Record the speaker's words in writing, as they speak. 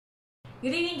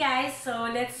Good evening, guys.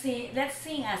 So let's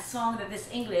sing a song that is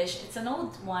English. It's an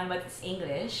old one, but it's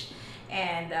English,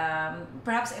 and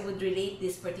perhaps I would relate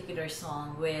this particular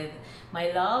song with my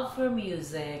love for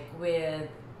music, with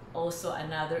also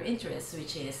another interest,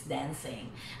 which is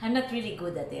dancing. I'm not really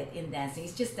good at it in dancing.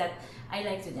 It's just that I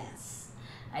like to dance.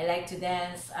 I like to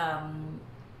dance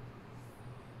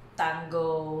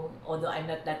tango, although I'm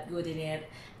not that good in it.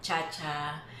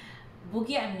 Cha-cha.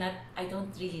 Boogie, I don't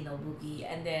really know boogie.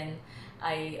 And then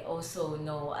I also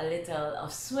know a little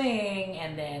of swing,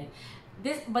 and then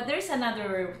but there's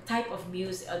another type of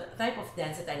music, type of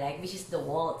dance that I like, which is the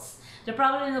waltz. The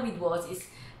problem na with waltz is,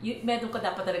 meron ka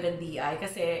dapat talagang DI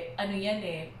kasi ano yan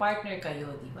eh, partner kayo,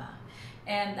 di ba?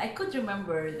 And I could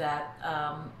remember that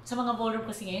sa mga ballroom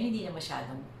kasi ngayon, hindi na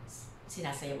masyadong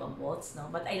sinasayaw ang waltz,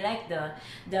 no? But I like the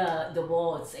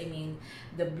waltz. I mean,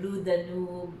 the Blue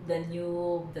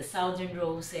Danube, the Southern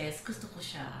Roses. Gusto ko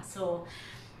siya. So,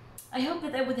 I hope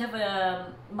that I would have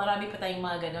marami pa tayong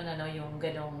mga ganon, ano, yung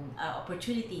ganong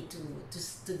opportunity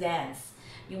to dance.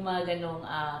 Yung mga ganong,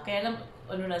 kaya lang,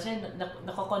 ano na siya,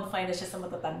 nako-confine na siya sa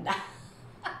matatanda.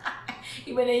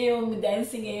 Iba na yung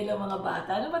dancing ngayon ng mga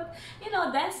bata. No? But, you know,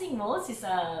 dancing waltz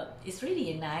is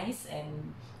really nice,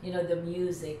 and, you know, the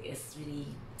music is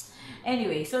really...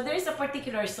 Anyway, so there's a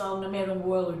particular song na merong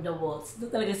world na waltz. Doon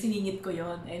talaga siningit ko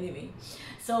yon. Anyway.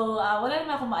 So, wala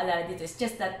naman akong maalala dito. It's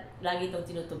just that lagi itong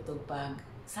tinutugtog pag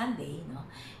Sunday, no?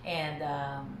 And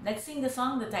let's sing the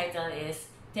song. The title is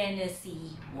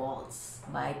Tennessee Waltz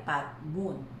by Pat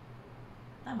Boone.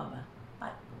 Tama ba?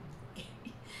 Pat Boone.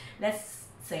 Okay. Let's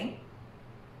sing.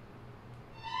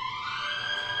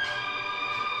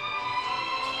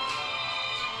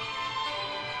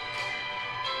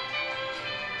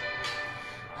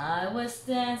 I was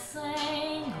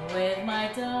dancing with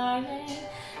my darling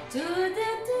to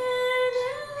the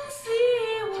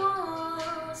Tennessee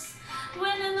waltz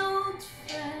when an old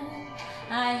friend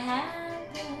I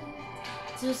happened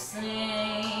to sing.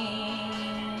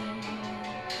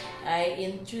 I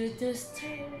introduced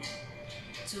her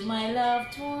to my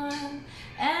loved one,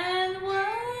 and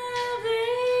while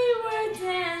they were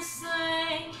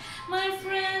dancing, my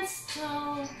friends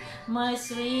stole my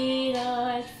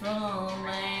sweetheart from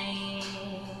me.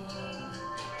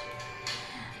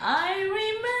 I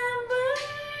remember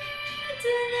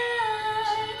the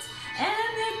night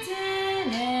and the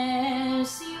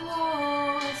Tennessee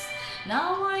waltz.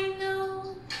 Now I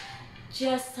know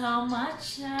just how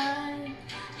much I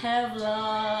have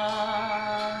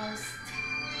lost.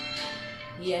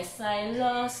 Yes, I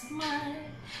lost my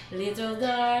little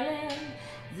darling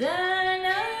the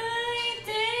night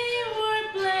they were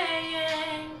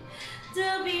playing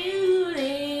the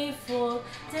beautiful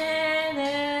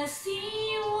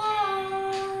Tennessee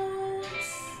waltz.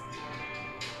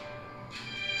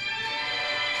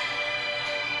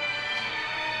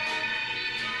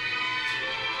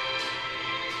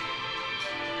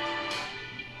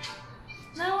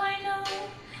 Now I know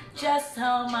just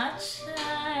how much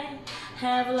I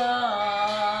have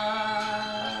lost.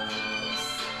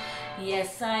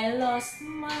 Yes, I lost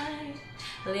my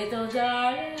little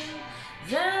darling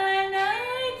the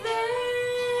night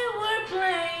they were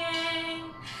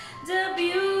playing the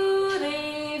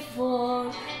beautiful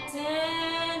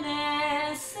Tennessee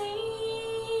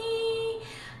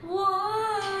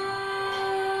waltz.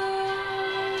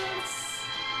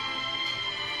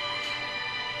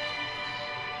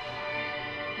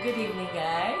 Good evening,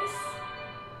 guys.